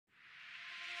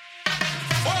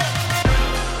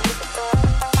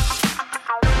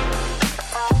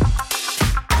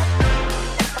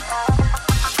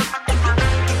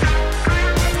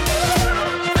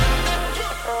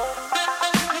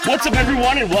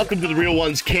everyone, and welcome to the Real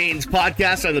Ones Canes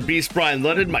podcast. I'm the Beast, Brian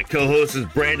London. My co-host is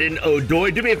Brandon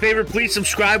O'Doy. Do me a favor, please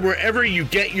subscribe wherever you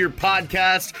get your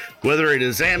podcast, whether it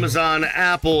is Amazon,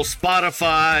 Apple,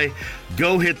 Spotify.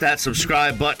 Go hit that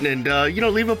subscribe button and,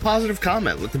 leave a positive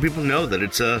comment. Let the people know that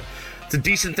it's a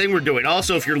decent thing we're doing.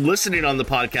 Also, if you're listening on the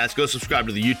podcast, go subscribe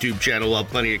to the YouTube channel. We'll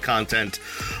have plenty of content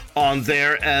on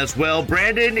there as well.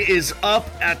 Brandon is up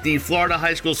at the Florida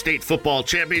High School State Football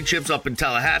Championships up in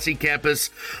Tallahassee campus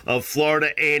of Florida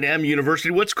A&M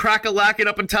University. What's crack-a-lacking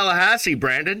up in Tallahassee,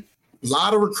 Brandon? A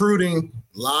lot of recruiting,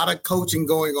 a lot of coaching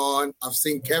going on. I've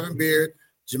seen Kevin Beard,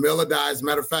 Jamil Adai. As a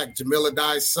matter of fact, Jamil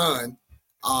Adai's son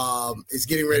is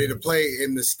getting ready to play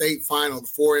in the state final, the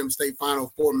 4M state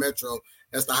final for Metro.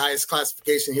 That's the highest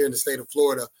classification here in the state of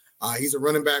Florida. He's a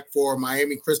running back for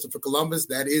Miami Christopher Columbus.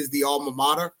 That is the alma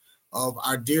mater of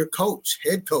our dear coach,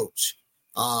 head coach,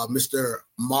 Mr.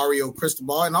 Mario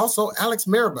Cristobal, and also Alex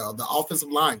Maribel, the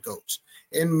offensive line coach,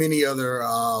 and many other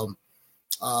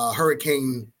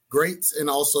Hurricane greats and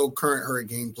also current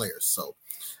Hurricane players. So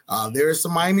there is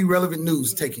some Miami relevant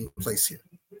news taking place here.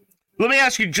 Let me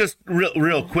ask you just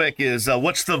real quick is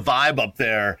what's the vibe up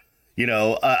there? You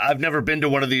know, I've never been to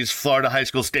one of these Florida High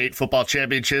School State Football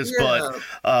Championships, but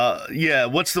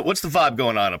what's the vibe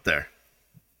going on up there?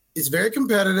 It's very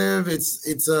competitive.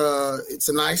 It's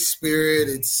a nice spirit.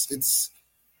 It's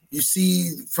you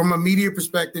see from a media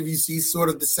perspective, you see sort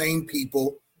of the same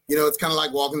people. You know, it's kind of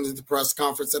like walking to the press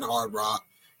conference at Hard Rock.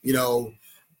 You know,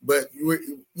 but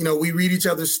we read each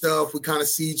other's stuff. We kind of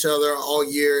see each other all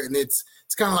year, and it's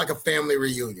kind of like a family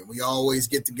reunion. We always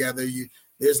get together.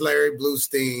 There's Larry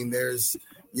Bluestein. There's,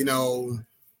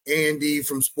 Andy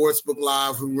from Sportsbook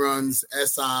Live who runs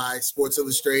SI, Sports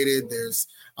Illustrated. There's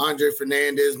Andre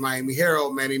Fernandez, Miami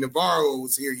Herald. Manny Navarro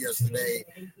was here yesterday.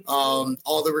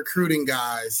 All the recruiting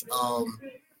guys.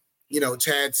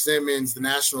 Chad Simmons, the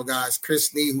national guys.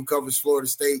 Chris Nee, who covers Florida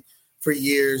State for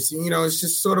years. It's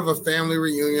just sort of a family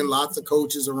reunion. Lots of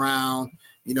coaches around.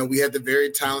 We had the very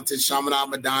talented Chaminade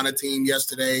Madonna team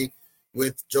yesterday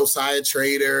with Josiah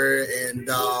Trader, and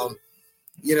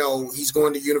he's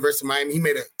going to University of Miami.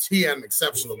 He had an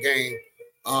exceptional game,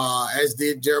 as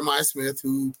did Jeremiah Smith,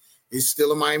 who is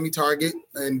still a Miami target,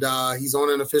 and he's on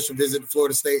an official visit to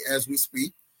Florida State as we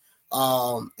speak.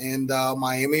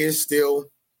 Miami is still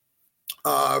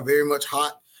very much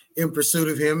hot in pursuit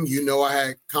of him. I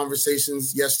had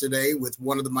conversations yesterday with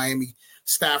one of the Miami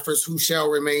staffers who shall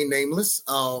remain nameless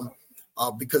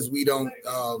because we don't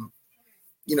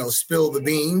spill the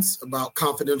beans about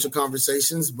confidential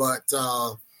conversations. But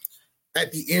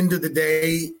at the end of the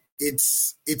day,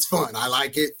 it's fun. I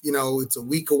like it. It's a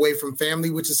week away from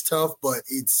family, which is tough, but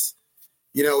it's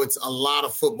a lot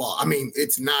of football. I mean,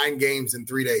 it's 9 games in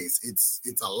 3 days.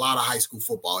 It's a lot of high school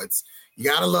football. You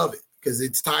got to love it because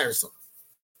it's tiresome.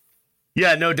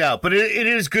 Yeah, no doubt. But it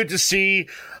is good to see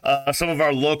some of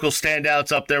our local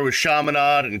standouts up there with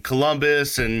Chaminade and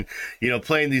Columbus and,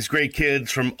 playing these great kids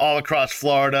from all across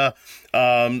Florida.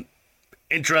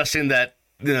 Interesting that,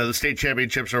 the state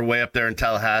championships are way up there in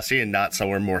Tallahassee and not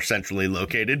somewhere more centrally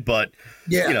located. But,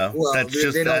 they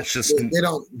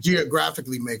don't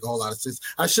geographically make a whole lot of sense.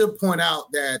 I should point out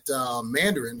that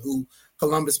Mandarin, who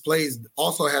Columbus plays,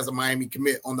 also has a Miami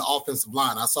commit on the offensive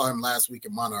line. I saw him last week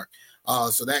at Monarch.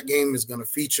 So that game is going to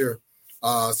feature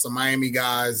some Miami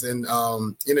guys. And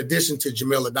in addition to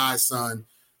Jamil Adai's son,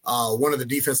 one of the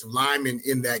defensive linemen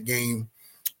in that game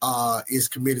is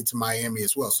committed to Miami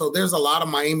as well. So there's a lot of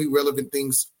Miami relevant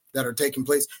things that are taking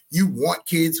place. You want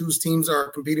kids whose teams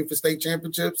are competing for state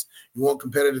championships. You want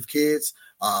competitive kids.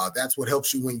 That's what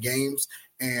helps you win games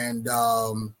and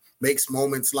makes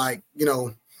moments like,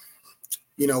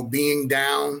 being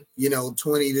down,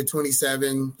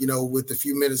 20-27, with a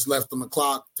few minutes left on the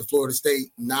clock to Florida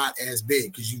State, not as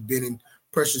big because you've been in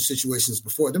pressure situations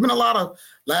before. There've been a lot of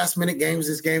last-minute games.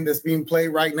 This game that's being played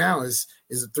right now is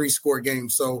a 3-score game.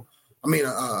 So, a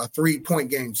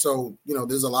 3-point game. So,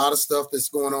 there's a lot of stuff that's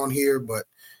going on here, but,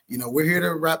 we're here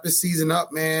to wrap this season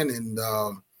up, man, and,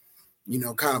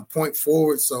 kind of point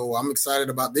forward. So I'm excited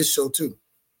about this show too.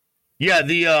 Yeah,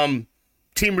 the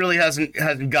team really hasn't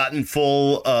gotten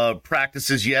full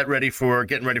practices yet, getting ready for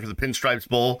the Pinstripes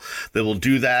Bowl. They will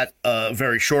do that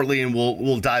very shortly, and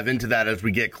we'll dive into that as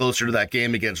we get closer to that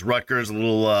game against Rutgers. A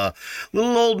little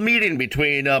old meeting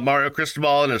between Mario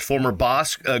Cristobal and his former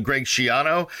boss, Greg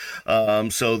Schiano.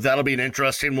 So that'll be an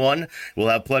interesting one. We'll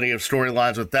have plenty of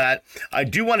storylines with that. I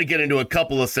do want to get into a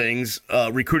couple of things,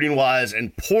 recruiting-wise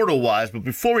and portal-wise, but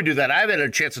before we do that, I haven't had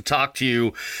a chance to talk to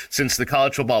you since the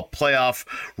college football playoff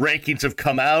rankings have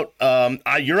come out.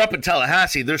 You're up in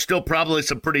Tallahassee. There's still probably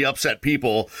some pretty upset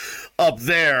people up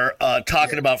there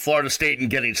talking about Florida State and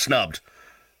getting snubbed.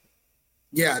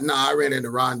 Yeah, no, I ran into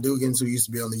Ron Dugans, who used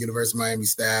to be on the University of Miami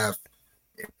staff,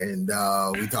 and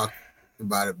we talked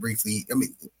about it briefly. I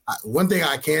mean, one thing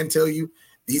I can tell you,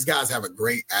 these guys have a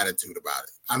great attitude about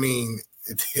it. I mean,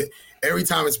 every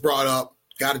time it's brought up,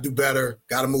 got to do better,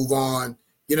 got to move on.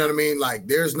 You know what I mean? Like,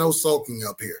 there's no sulking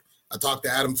up here. I talked to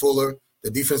Adam Fuller,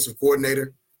 the defensive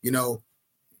coordinator. You know,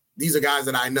 these are guys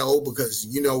that I know because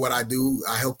you know what I do.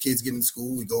 I help kids get in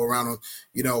school. We go around,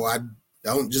 you know, I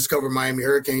don't just cover Miami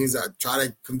Hurricanes. I try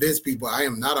to convince people I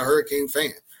am not a Hurricane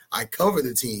fan. I cover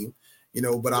the team, you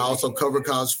know, but I also cover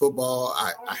college football.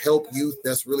 I help youth.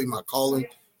 That's really my calling.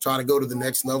 Try to go to the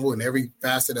next level in every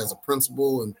facet as a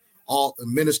principal and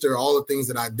minister, all the things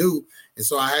that I do. And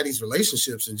so I had these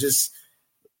relationships and just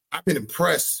I've been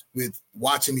impressed with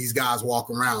watching these guys walk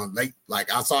around.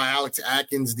 Like I saw Alex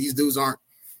Atkins. These dudes aren't,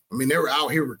 I mean, they were out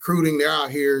here recruiting. They're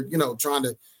out here, you know,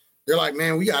 they're like,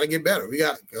 man, we got to get better. We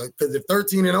got, because if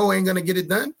 13-0 ain't going to get it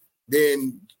done,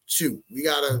 then shoot,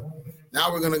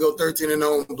 now we're going to go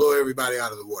 13-0 and blow everybody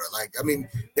out of the water. Like, I mean,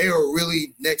 they are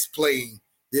really next playing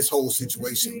this whole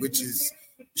situation, which is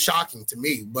shocking to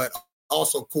me, but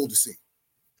also cool to see.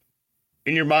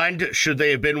 In your mind, should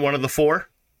they have been one of the four?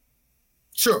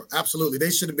 Sure, absolutely. They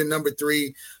should have been number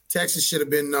 3. Texas should have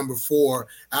been number 4.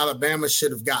 Alabama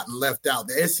should have gotten left out.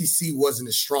 The SEC wasn't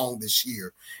as strong this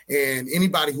year. And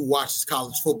anybody who watches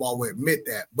college football will admit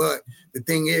that. But the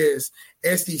thing is,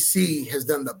 SEC has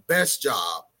done the best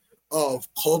job of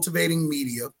cultivating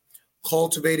media,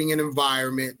 cultivating an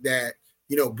environment that,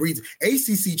 you know, breeds.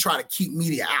 ACC try to keep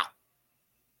media out.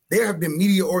 There have been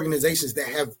media organizations that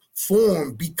have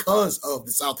formed because of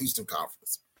the Southeastern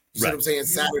Conference. You see what I'm saying?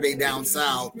 Saturday Down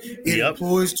South. It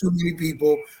employs too many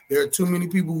people. There are too many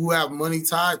people who have money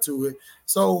tied to it.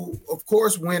 So, of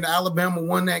course, when Alabama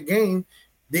won that game,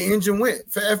 the engine went.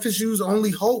 For FSU's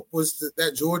only hope was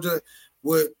that Georgia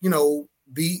would, you know,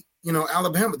 beat, you know,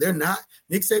 Alabama. They're not.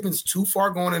 Nick Saban's too far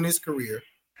gone in his career.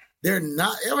 They're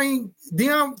not. I mean,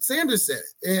 Deion Sanders said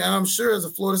it. And I'm sure as a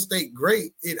Florida State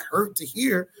great, it hurt to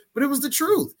hear, but it was the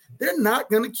truth. They're not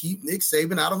going to keep Nick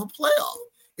Saban out of a playoff.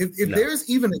 If there's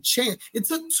even a chance, it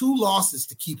took 2 losses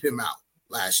to keep him out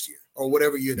last year or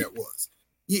whatever year that was.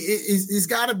 It's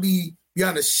got to be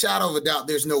beyond a shadow of a doubt.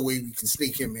 There's no way we can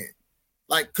sneak him in.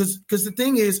 Like, because the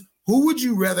thing is, who would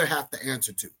you rather have to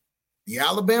answer to? The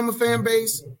Alabama fan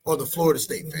base or the Florida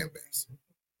State fan base?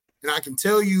 And I can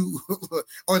tell you,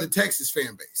 or the Texas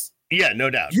fan base. Yeah, no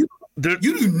doubt. You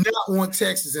do not want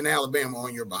Texas and Alabama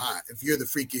on your behind if you're the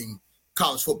freaking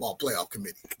college football playoff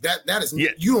committee. That is,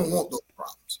 you don't want those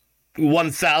problems.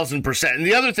 1,000%. And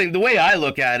the other thing, the way I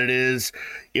look at it is,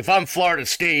 if I'm Florida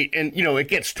State, and you know, it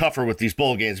gets tougher with these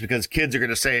bowl games because kids are going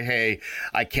to say, hey,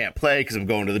 I can't play because I'm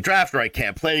going to the draft, or I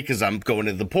can't play because I'm going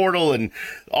to the portal and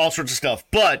all sorts of stuff.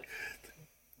 But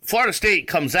Florida State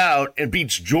comes out and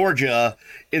beats Georgia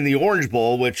in the Orange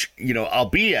Bowl, which, you know, I'll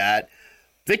be at.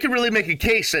 They can really make a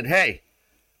case that, hey,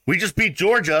 we just beat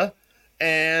Georgia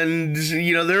and,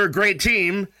 you know, they're a great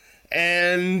team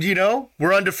and, you know,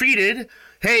 we're undefeated.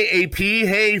 Hey, AP,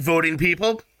 hey, voting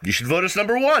people, you should vote us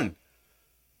number 1.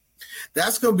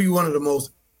 That's going to be one of the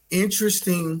most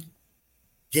interesting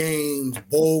games,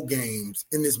 bowl games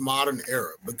in this modern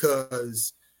era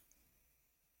because,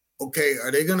 okay,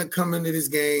 are they going to come into this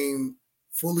game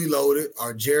fully loaded?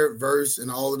 Are Jared Verse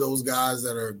and all of those guys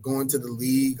that are going to the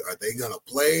league, are they going to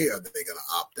play? Are they going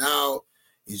to opt out?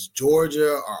 Is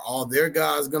Georgia, are all their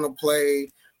guys going to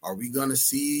play? Are we going to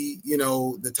see, you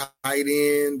know, the tight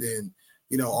end and,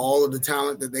 you know, all of the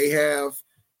talent that they have?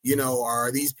 You know,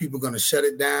 are these people going to shut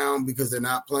it down because they're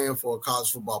not playing for a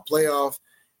college football playoff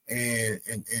and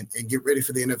get ready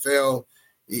for the NFL?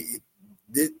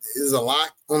 There's a lot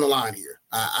on the line here.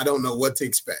 I don't know what to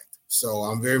expect. So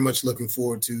I'm very much looking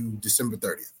forward to December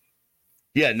 30th.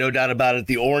 Yeah, no doubt about it.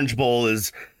 The Orange Bowl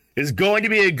is going to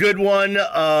be a good one.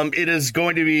 It is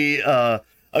going to be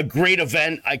a great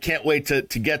event. I can't wait to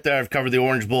get there. I've covered the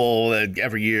Orange Bowl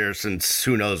every year since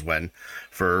who knows when,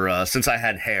 since I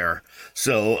had hair.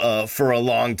 So for a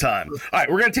long time. All right,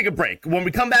 we're going to take a break. When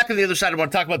we come back on the other side, I want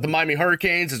to talk about the Miami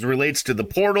Hurricanes as it relates to the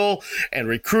portal and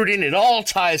recruiting. It all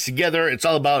ties together. It's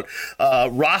all about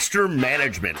roster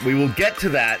management. We will get to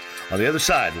that on the other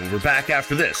side when we're back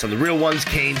after this on the Real Ones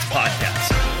Canes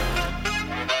podcast.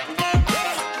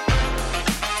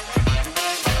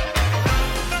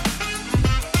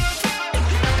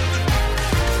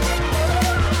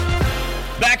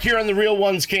 back here on the Real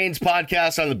Ones Canes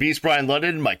podcast on the Beast Brian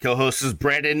London. My co-host is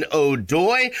Brandon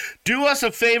O'Doy. Do us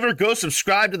a favor, go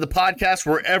subscribe to the podcast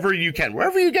wherever you can,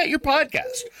 wherever you get your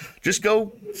podcast. Just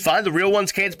go find the Real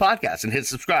Ones Canes podcast and hit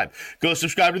subscribe. Go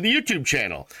subscribe to the YouTube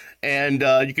channel. And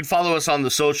you can follow us on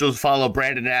the socials. Follow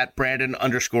Brandon at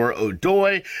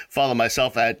Brandon_O'Doy. Follow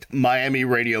myself at Miami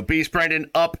Radio Beast.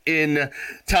 Brandon up in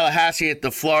Tallahassee at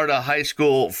the Florida High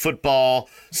School Football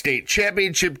State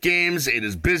Championship games. It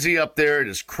is busy up there. It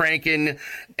is cranking.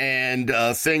 And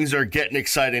things are getting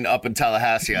exciting up in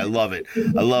Tallahassee. I love it.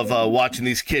 I love watching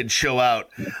these kids show out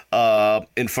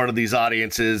in front of these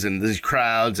audiences and these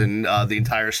crowds and the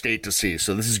entire state to see.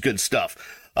 So this is good stuff.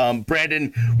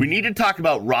 Brandon, we need to talk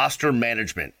about roster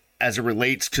management as it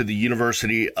relates to the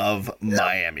University of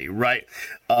Miami, right?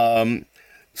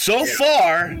 So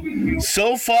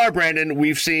far, Brandon,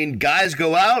 we've seen guys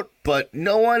go out, but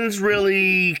no one's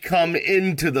really come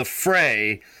into the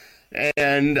fray,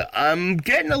 and I'm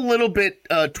getting a little bit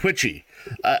twitchy.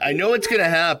 I know it's going to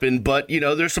happen, but,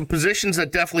 there's some positions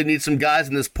that definitely need some guys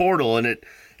in this portal, and it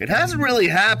hasn't really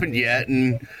happened yet,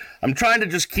 and I'm trying to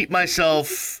just keep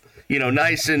myself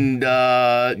nice and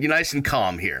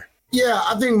calm here. Yeah,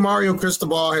 I think Mario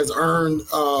Cristobal has earned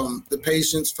the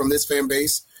patience from this fan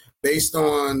base based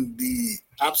on the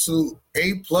absolute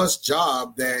A-plus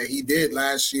job that he did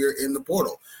last year in the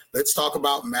portal. Let's talk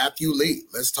about Matthew Lee.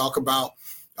 Let's talk about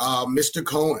Mr.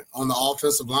 Cohen on the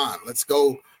offensive line. Let's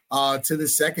go to the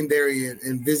secondary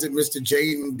and visit Mr.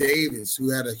 Jaden Davis, who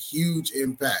had a huge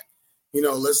impact.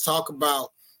 Let's talk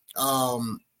about,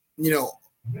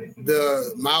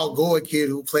 the Malgoa kid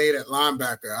who played at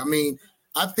linebacker. I mean,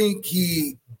 I think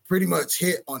he pretty much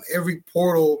hit on every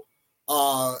portal,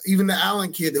 even the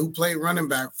Allen kid who played running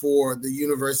back for the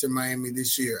University of Miami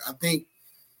this year. I think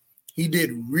he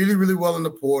did really, really well in the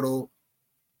portal.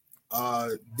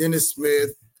 Dennis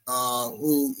Smith,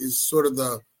 who is sort of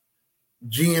the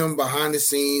GM behind the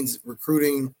scenes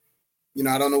recruiting,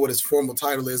 I don't know what his formal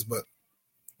title is, but,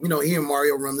 he and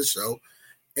Mario run the show.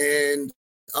 And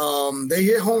they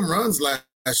hit home runs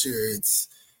last year.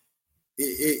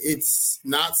 It's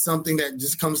not something that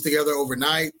just comes together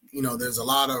overnight. There's a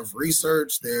lot of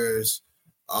research. There's,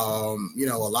 a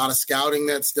lot of scouting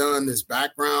that's done. There's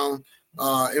background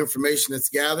information that's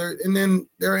gathered. And then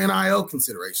there are NIL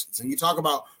considerations. And you talk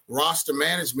about roster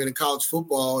management in college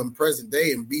football in present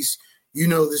day, and Beast,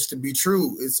 this to be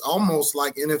true. It's almost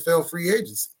like NFL free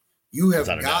agency. You have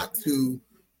got to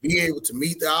be able to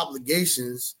meet the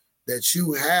obligations that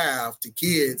you have to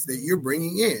kids that you're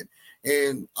bringing in.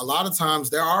 And a lot of times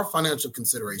there are financial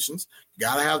considerations. You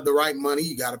got to have the right money.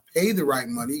 You got to pay the right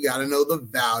money. You got to know the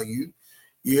value.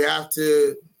 You have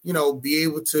to, be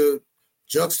able to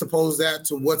juxtapose that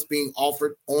to what's being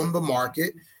offered on the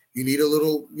market. You need a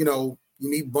little, you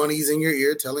need bunnies in your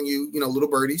ear telling you, little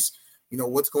birdies,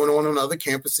 what's going on other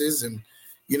campuses. And,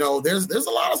 there's a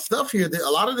lot of stuff here. A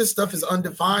lot of this stuff is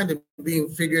undefined and being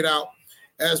figured out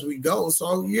as we go.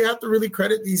 So you have to really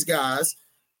credit these guys.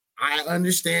 I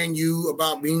understand you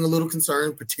about being a little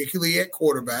concerned, particularly at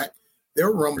quarterback. There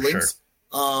are rumblings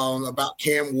about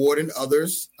Cam Ward and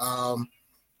others.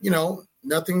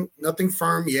 Nothing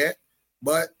firm yet.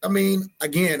 But, I mean,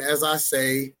 again, as I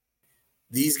say,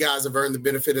 these guys have earned the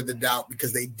benefit of the doubt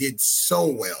because they did so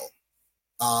well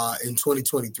in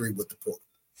 2023 with the portal.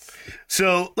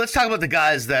 So let's talk about the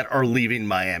guys that are leaving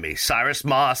Miami. Cyrus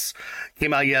Moss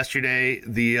came out yesterday,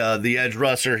 the edge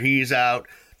rusher. He's out.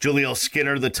 Jaleel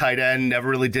Skinner, the tight end, never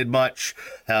really did much.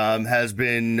 Has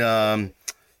been,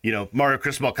 Mario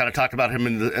Cristobal kind of talked about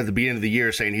him at the beginning of the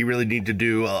year, saying he really needed to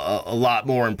do a lot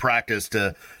more in practice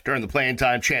during the playing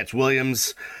time. Chance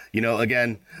Williams,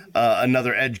 again,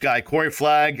 another edge guy. Corey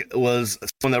Flagg was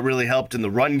someone that really helped in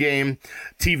the run game.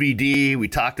 TVD, we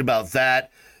talked about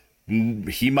that.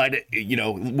 He might,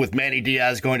 with Manny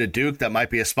Diaz going to Duke, that might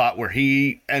be a spot where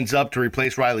he ends up to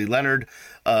replace Riley Leonard.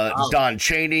 Don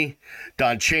Chaney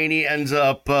ends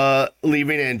up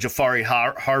leaving, and Jafari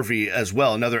Harvey as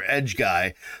well, another edge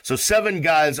guy. So 7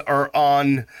 guys are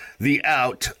on the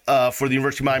out for the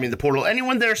University of Miami in the portal.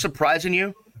 Anyone there surprising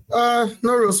you? No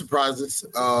real surprises.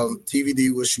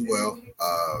 TVD wish you well.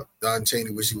 Don Chaney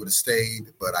wish he would have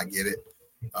stayed, but I get it.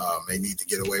 They need to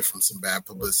get away from some bad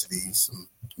publicity, some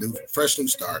fresh new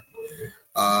start.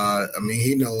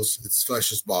 He knows it's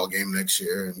Fletcher's ball game next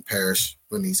year, and Parrish,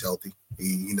 when he's healthy,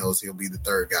 he knows he'll be the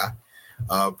third guy.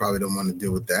 Probably don't want to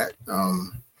deal with that.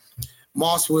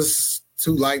 Moss was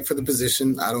too light for the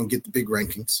position. I don't get the big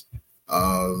rankings.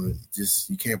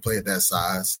 You can't play at that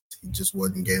size. He just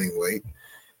wasn't gaining weight.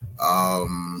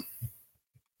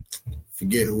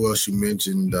 Forget who else you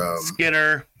mentioned.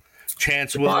 Skinner,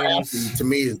 Chance Williams. To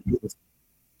me,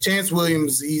 Chance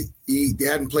Williams, he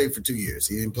hadn't played for 2 years.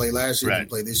 He didn't play last year. He didn't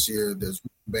play this year. There's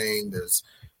Bain. There's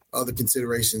other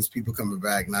considerations. People coming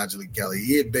back. Najee Kelly.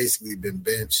 He had basically been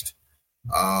benched.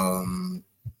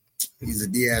 He's a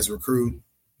Diaz recruit.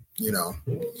 You know,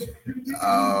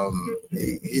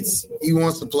 he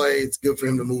wants to play. It's good for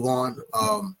him to move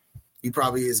on. He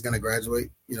probably is going to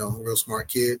graduate. You know, real smart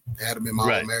kid. Had him in my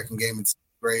All-American game in 6th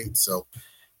grade. So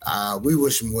we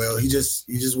wish him well. He just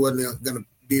wasn't going to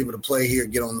be able to play here,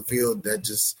 get on the field. That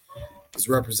just is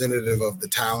representative of the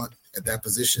talent at that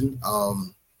position.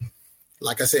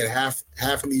 Like I said,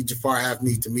 Hafney, Jafar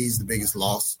Hafney to me is the biggest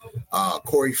loss.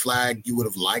 Corey Flagg, you would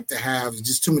have liked to have.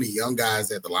 Just too many young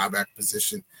guys at the linebacker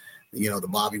position. You know, the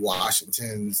Bobby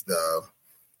Washingtons, the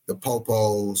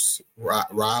Popos,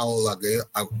 Raul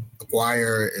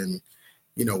Aguirre, and,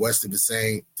 you know, Wesley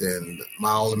Saint, and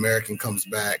my All-American comes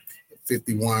back.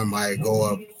 51 might go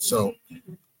up. So,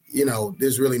 you know,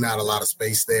 there's really not a lot of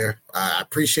space there. I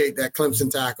appreciate that Clemson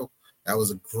tackle. That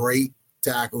was a great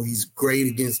tackle. He's great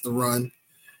against the run.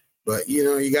 But, you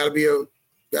know, you got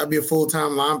to be a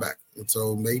full-time linebacker. And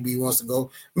so maybe he wants to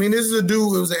go. I mean, this is a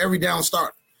dude who was an every down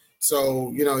starter. So,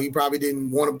 you know, he probably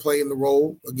didn't want to play in the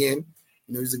role again.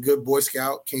 You know, he's a good Boy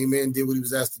Scout, came in, did what he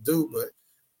was asked to do. But,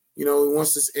 you know, he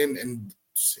wants to and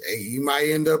hey, he might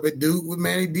end up at Duke with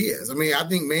Manny Diaz. I mean, I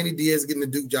think Manny Diaz is getting the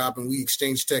Duke job, and we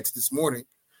exchanged texts this morning.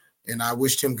 And I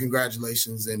wished him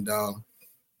congratulations. And,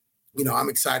 you know, I'm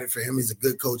excited for him. He's a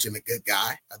good coach and a good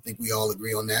guy. I think we all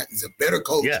agree on that. He's a better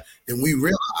coach than we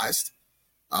realized.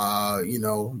 You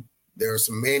know, there are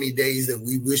some Manny days that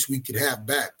we wish we could have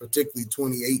back, particularly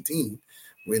 2018,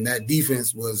 when that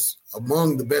defense was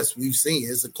among the best we've seen.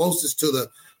 It's the closest to the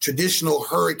traditional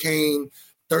Hurricane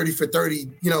 30 for 30.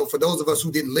 You know, for those of us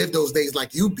who didn't live those days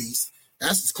like you, Beast,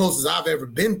 that's as close as I've ever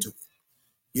been to,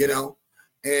 you know.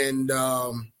 And,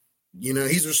 you know,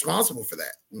 he's responsible for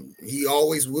that. He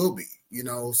always will be, you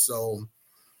know. So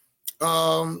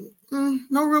no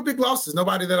real big losses.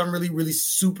 Nobody that I'm really, really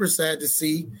super sad to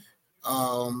see.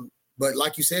 But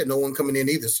like you said, no one coming in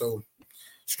either. So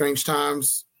strange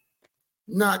times,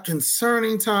 not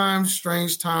concerning times,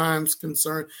 strange times,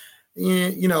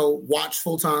 you know,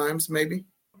 watchful times maybe.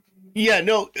 Yeah,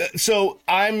 no. So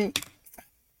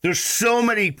there's so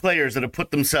many players that have put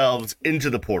themselves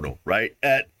into the portal, right?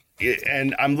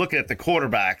 And I'm looking at the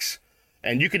quarterbacks,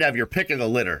 and you could have your pick of the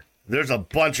litter. There's a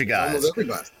bunch of guys. Almost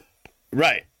everybody.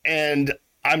 Right. And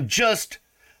I'm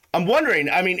wondering,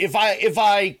 I mean, if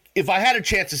I had a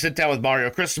chance to sit down with Mario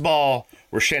Cristobal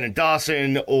or Shannon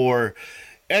Dawson or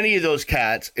any of those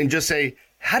cats and just say,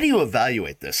 how do you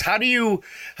evaluate this? How do you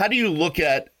look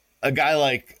at a guy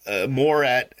like Moore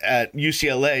at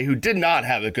UCLA who did not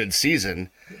have a good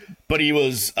season, but he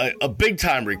was a big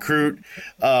time recruit?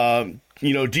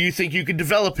 You know, do you think you could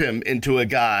develop him into a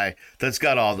guy that's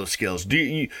got all those skills? Do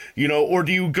you know, or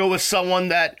do you go with someone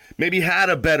that maybe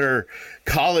had a better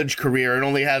college career and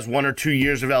only has 1 or 2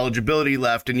 years of eligibility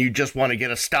left, and you just want to get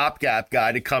a stopgap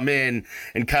guy to come in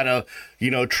and kind of,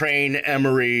 you know, train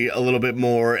Emory a little bit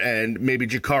more, and maybe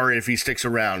Jakari if he sticks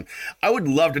around? I would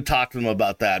love to talk to them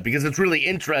about that, because it's really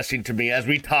interesting to me as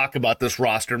we talk about this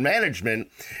roster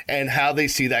management and how they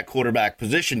see that quarterback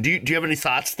position. Do you have any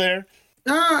thoughts there?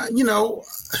 You know,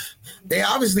 they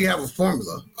obviously have a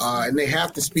formula, and they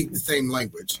have to speak the same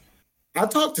language. I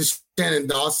talked to Shannon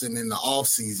Dawson in the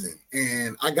offseason,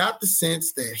 and I got the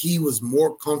sense that he was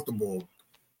more comfortable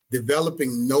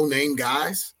developing no-name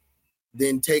guys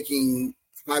than taking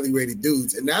highly rated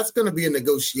dudes. And that's going to be a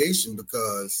negotiation,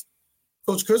 because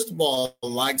Coach Cristobal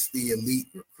likes the elite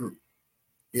recruit.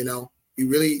 You know, he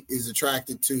really is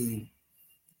attracted to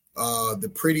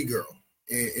the pretty girl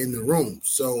in the room.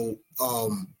 So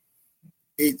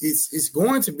it's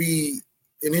going to be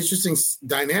an interesting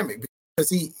dynamic, because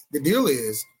the deal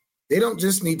is they don't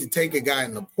just need to take a guy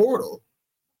in the portal.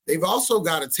 They've also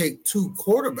got to take 2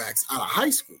 quarterbacks out of high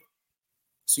school.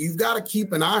 So you've got to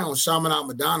keep an eye on Chaminade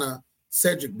Madonna,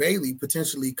 Cedric Bailey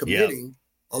potentially committing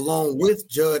along with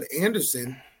Judd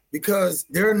Anderson, because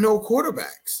there are no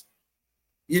quarterbacks.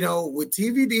 You know, with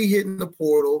TVD hitting the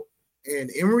portal and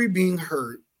Emory being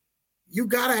hurt, you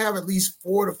got to have at least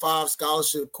 4 to 5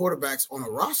 scholarship quarterbacks on a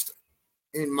roster.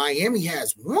 And Miami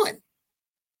has 1.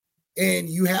 And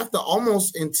you have to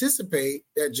almost anticipate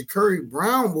that Ja'Cory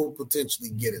Brown will potentially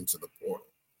get into the portal,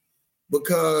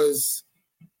 because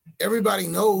everybody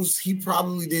knows he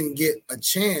probably didn't get a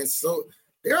chance. So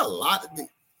there are a lot of things.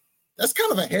 That's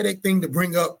kind of a headache thing to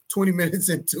bring up 20 minutes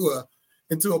into a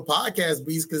podcast,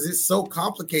 Beast, because it's so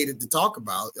complicated to talk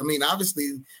about. I mean,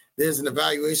 obviously there's an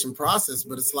evaluation process,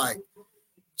 but it's like,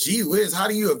 gee whiz, how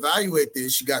do you evaluate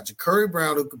this? You got Ja'Cory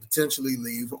Brown who could potentially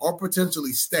leave or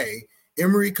potentially stay.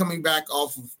 Emory coming back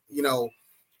off of,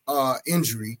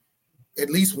 injury, at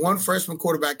least one freshman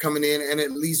quarterback coming in, and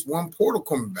at least one portal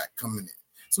quarterback coming in.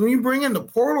 So when you bring in the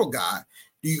portal guy,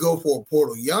 do you go for a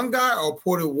portal young guy or a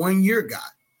portal 1 year guy?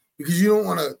 Because you don't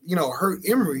want to, hurt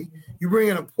Emory. You bring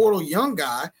in a portal young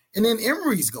guy, and then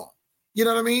Emory's gone. You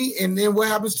know what I mean? And then what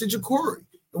happens to Jacory?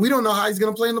 We don't know how he's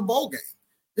going to play in the bowl game.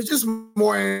 There's just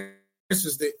more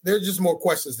answers. There's just more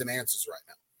questions than answers right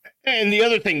now. And the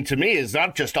other thing to me is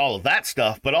not just all of that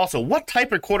stuff, but also what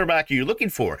type of quarterback are you looking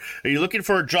for? Are you looking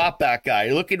for a drop back guy? Are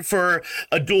you looking for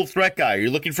a dual threat guy? Are you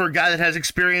looking for a guy that has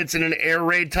experience in an air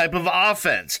raid type of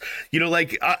offense?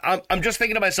 I'm just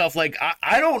thinking to myself,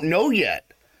 I don't know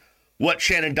yet what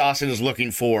Shannon Dawson is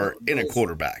looking for in a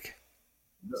quarterback.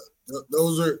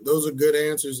 Those are good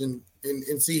answers. And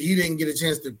see, he didn't get a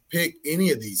chance to pick any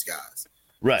of these guys.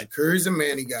 Right. Curry's a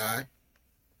Manny guy.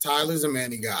 Tyler's a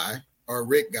Manny guy. Or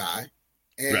Rick guy,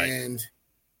 and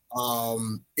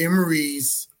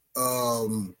Emory's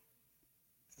Gaddis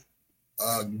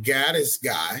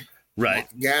guy, right?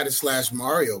 Gaddis /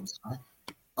 Mario guy,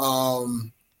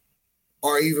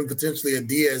 or even potentially a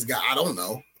Diaz guy. I don't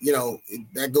know.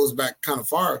 That goes back kind of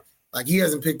far. Like he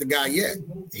hasn't picked the guy yet.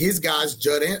 His guy's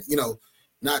Judd,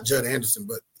 not Judd Anderson,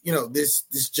 but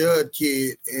this Judd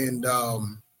kid, and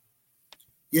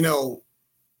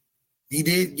he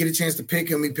did get a chance to pick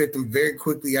him. He picked him very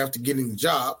quickly after getting the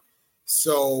job.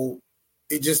 So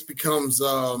it just becomes,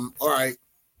 all right,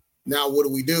 now what do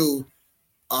we do?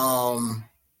 And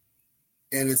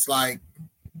it's like,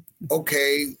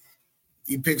 okay,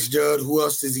 he picks Judd. Who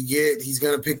else does he get? He's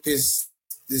going to pick this.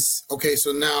 Okay,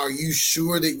 so now are you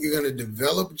sure that you're going to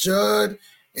develop Judd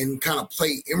and kind of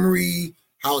play Emory?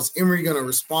 How is Emory going to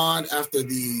respond after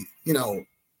the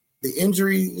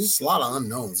injury? There's just a lot of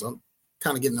unknowns. I'm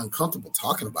kind of getting uncomfortable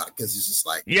talking about it because it's just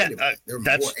like,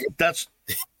 that's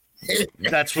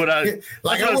what I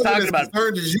was talking about.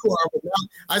 Concerned as you are, but now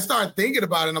I started thinking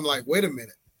about it, and I'm like, wait a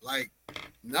minute,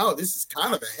 no, this is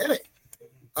kind of a headache.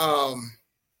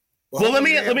 Let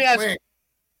me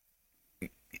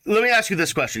ask you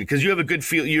this question, because you have a good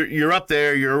feel. You're up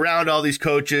there. You're around all these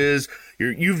coaches.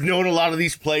 You've known a lot of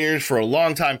these players for a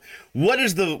long time. What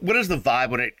is the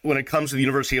vibe when it comes to the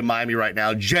University of Miami right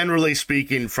now? Generally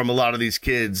speaking, from a lot of these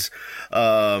kids,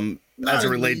 as it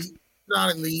relates.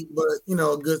 Not elite, but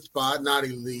a good spot. Not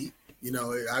elite.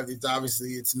 It's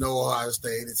obviously it's no Ohio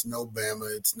State. It's no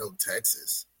Bama. It's no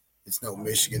Texas. It's no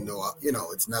Michigan. No,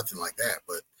 it's nothing like that.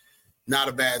 But not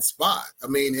a bad spot. I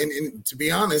mean, and to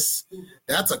be honest,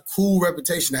 that's a cool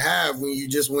reputation to have when you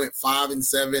just went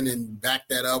 5-7 and backed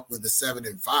that up with a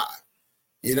 7-5.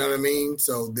 You know what I mean?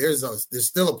 So there's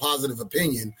still a positive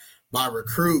opinion by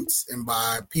recruits and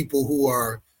by people who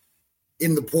are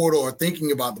in the portal or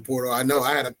thinking about the portal. I know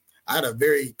I had a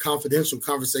very confidential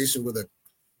conversation with a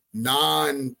not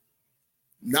in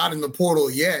the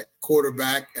portal yet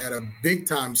quarterback at a big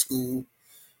time school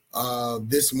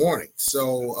this morning.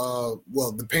 So,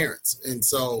 the parents. And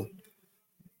so,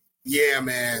 yeah,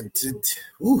 man, this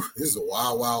is a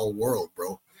wild, wild world,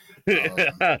 bro.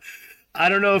 I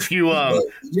don't know if you, I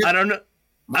don't know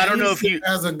if you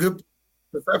has a good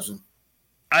perception.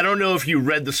 I don't know if you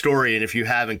read the story, and if you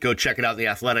haven't, go check it out in The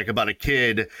Athletic, about a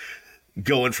kid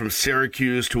going from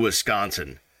Syracuse to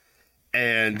Wisconsin,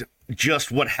 and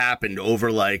just what happened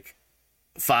over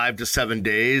 5 to 7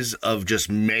 days of just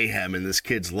mayhem in this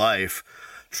kid's life,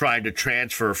 trying to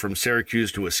transfer from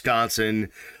Syracuse to Wisconsin,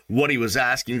 what he was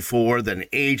asking for. Then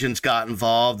agents got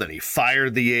involved, then he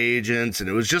fired the agents, and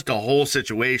it was just a whole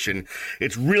situation.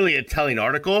 It's really a telling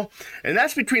article, and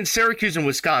that's between Syracuse and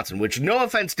Wisconsin, which, no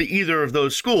offense to either of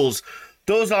those schools,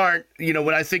 those aren't,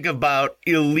 when I think about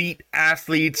elite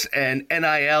athletes and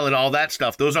NIL and all that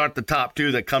stuff, those aren't the top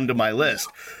two that come to my list.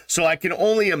 So I can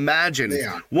only imagine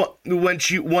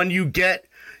when you get,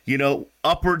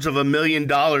 upwards of $1 million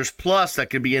plus that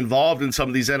could be involved in some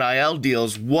of these NIL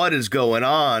deals, what is going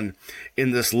on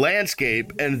in this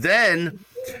landscape. And then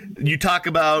you talk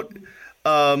about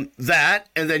that,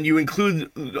 and then you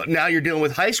include, now you're dealing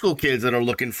with high school kids that are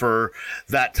looking for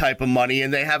that type of money,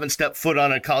 and they haven't stepped foot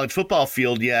on a college football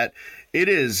field yet. It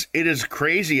is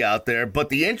crazy out there. But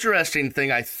the interesting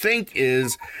thing, I think,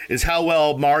 is how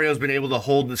well Mario's been able to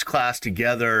hold this class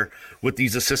together with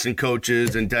these assistant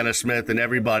coaches and Dennis Smith and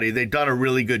everybody. They've done a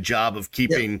really good job of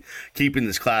keeping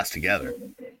this class together.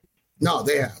 No,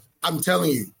 they have. I'm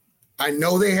telling you, I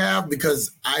know they have,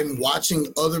 because I'm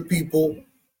watching other people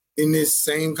in this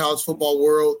same college football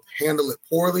world handle it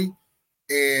poorly,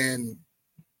 and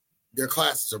their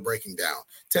classes are breaking down.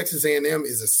 Texas A&M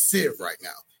is a sieve right now.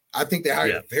 I think they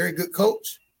hired a very good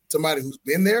coach, somebody who's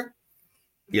been there.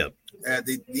 Yep.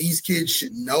 These kids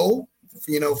should know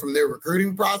from their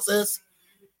recruiting process.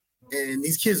 And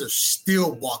these kids are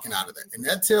still walking out of that. And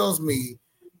that tells me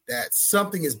that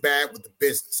something is bad with the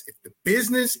business. If the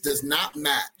business does not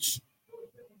match,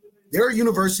 there are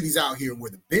universities out here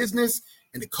where the business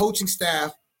and the coaching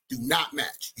staff do not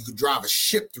match. You could drive a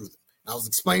ship through them. I was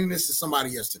explaining this to somebody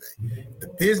yesterday. The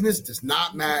business does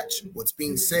not match what's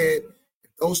being said.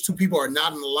 If those two people are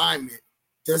not in alignment,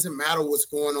 doesn't matter what's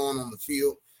going on the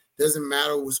field, doesn't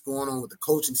matter what's going on with the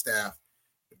coaching staff.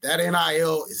 If that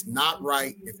NIL is not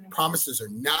right, if promises are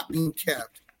not being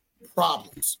kept,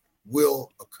 problems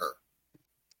will occur.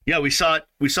 Yeah, we saw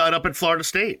it up at Florida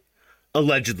State,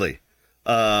 allegedly,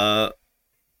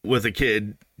 with a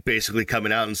kid basically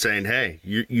coming out and saying, "Hey,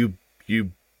 you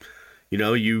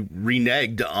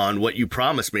reneged on what you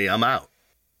promised me. I'm out."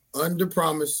 Under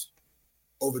promise,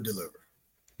 over deliver.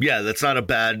 Yeah, that's not a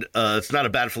bad. It's not a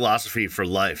bad philosophy for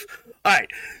life. All right,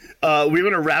 we're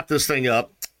gonna wrap this thing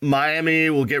up.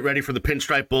 Miami will get ready for the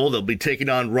Pinstripe Bowl. They'll be taking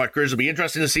on Rutgers. It'll be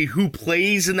interesting to see who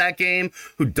plays in that game,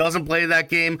 who doesn't play in that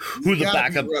game, who the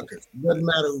backup. Rutgers. Doesn't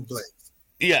matter who plays.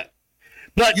 Yeah,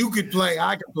 but you could play.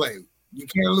 I could play. You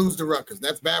can't lose to Rutgers.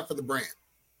 That's bad for the brand.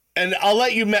 And I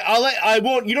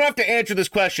won't. You don't have to answer this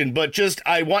question, but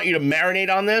I want you to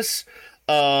marinate on this.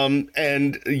 And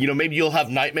maybe you'll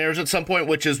have nightmares at some point,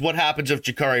 which is what happens if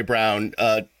Ja'Carri Brown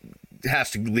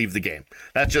has to leave the game.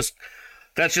 That's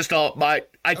just all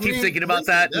I keep thinking about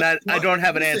that, and I don't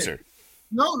have an answer.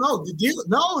 No.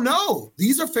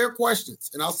 These are fair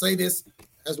questions, and I'll say this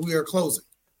as we are closing.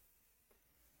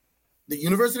 The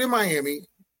University of Miami,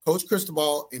 Coach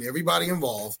Cristobal, and everybody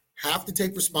involved have to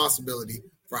take responsibility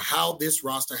for how this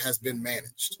roster has been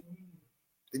managed.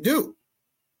 They do.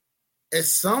 At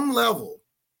some level,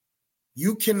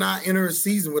 you cannot enter a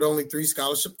season with only 3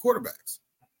 scholarship quarterbacks.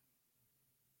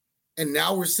 And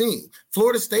now we're seeing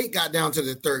Florida State got down to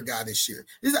the third guy this year.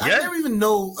 I never even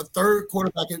know a third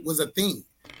quarterback was a thing.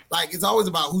 Like, it's always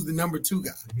about who's the number 2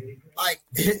 guy. Like,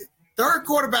 third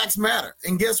quarterbacks matter.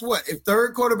 And guess what? If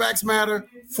third quarterbacks matter,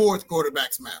 fourth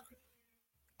quarterbacks matter.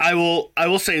 I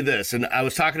will say this, and I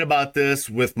was talking about this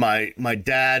with my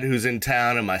dad who's in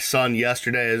town and my son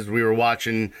yesterday as we were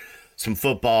watching some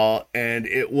football, and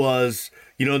it was,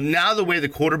 now the way the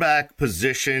quarterback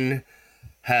position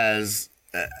has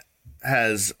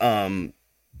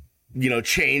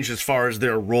changed as far as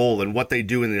their role and what they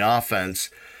do in the offense,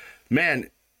 man.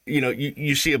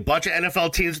 You see a bunch of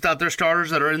NFL teams without their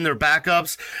starters that are in their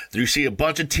backups. You see a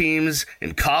bunch of teams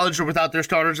in college that are without their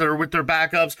starters that are with their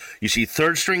backups. You see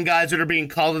third string guys that are being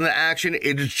called into action.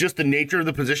 It is just the nature of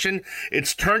the position.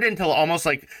 It's turned into almost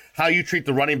like how you treat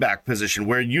the running back position,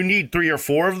 where you need 3 or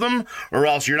 4 of them, or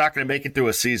else you're not going to make it through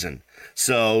a season.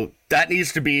 So that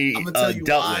needs to be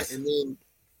dealt with. And then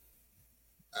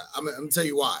I'm going to tell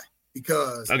you why.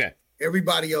 Because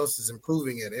everybody else is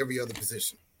improving at every other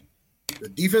position. The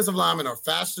defensive linemen are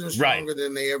faster and stronger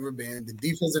than they ever been. The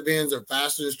defensive ends are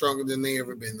faster and stronger than they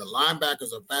ever been. The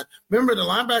linebackers are fast. Remember, the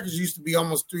linebackers used to be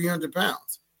almost 300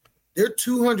 pounds. They're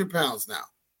 200 pounds now.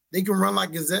 They can run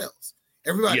like gazelles.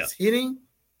 Everybody's hitting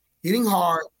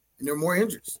hard, and there are more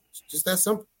injuries. It's just that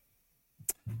simple.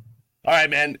 All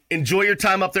right, man. Enjoy your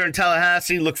time up there in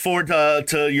Tallahassee. Look forward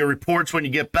to your reports when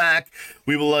you get back.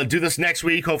 We will do this next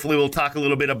week. Hopefully, we'll talk a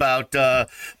little bit about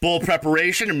bowl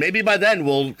preparation, and maybe by then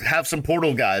we'll have some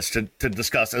portal guys to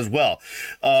discuss as well.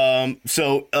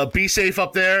 So be safe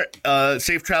up there.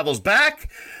 Safe travels back.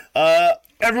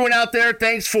 Everyone out there,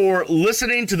 thanks for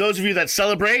listening. To those of you that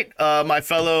celebrate, my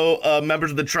fellow members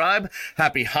of the tribe,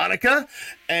 happy Hanukkah.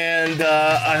 And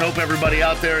I hope everybody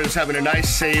out there is having a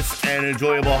nice, safe, and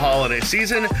enjoyable holiday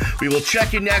season. We will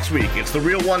check you next week. It's the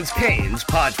Real Ones Canes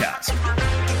podcast.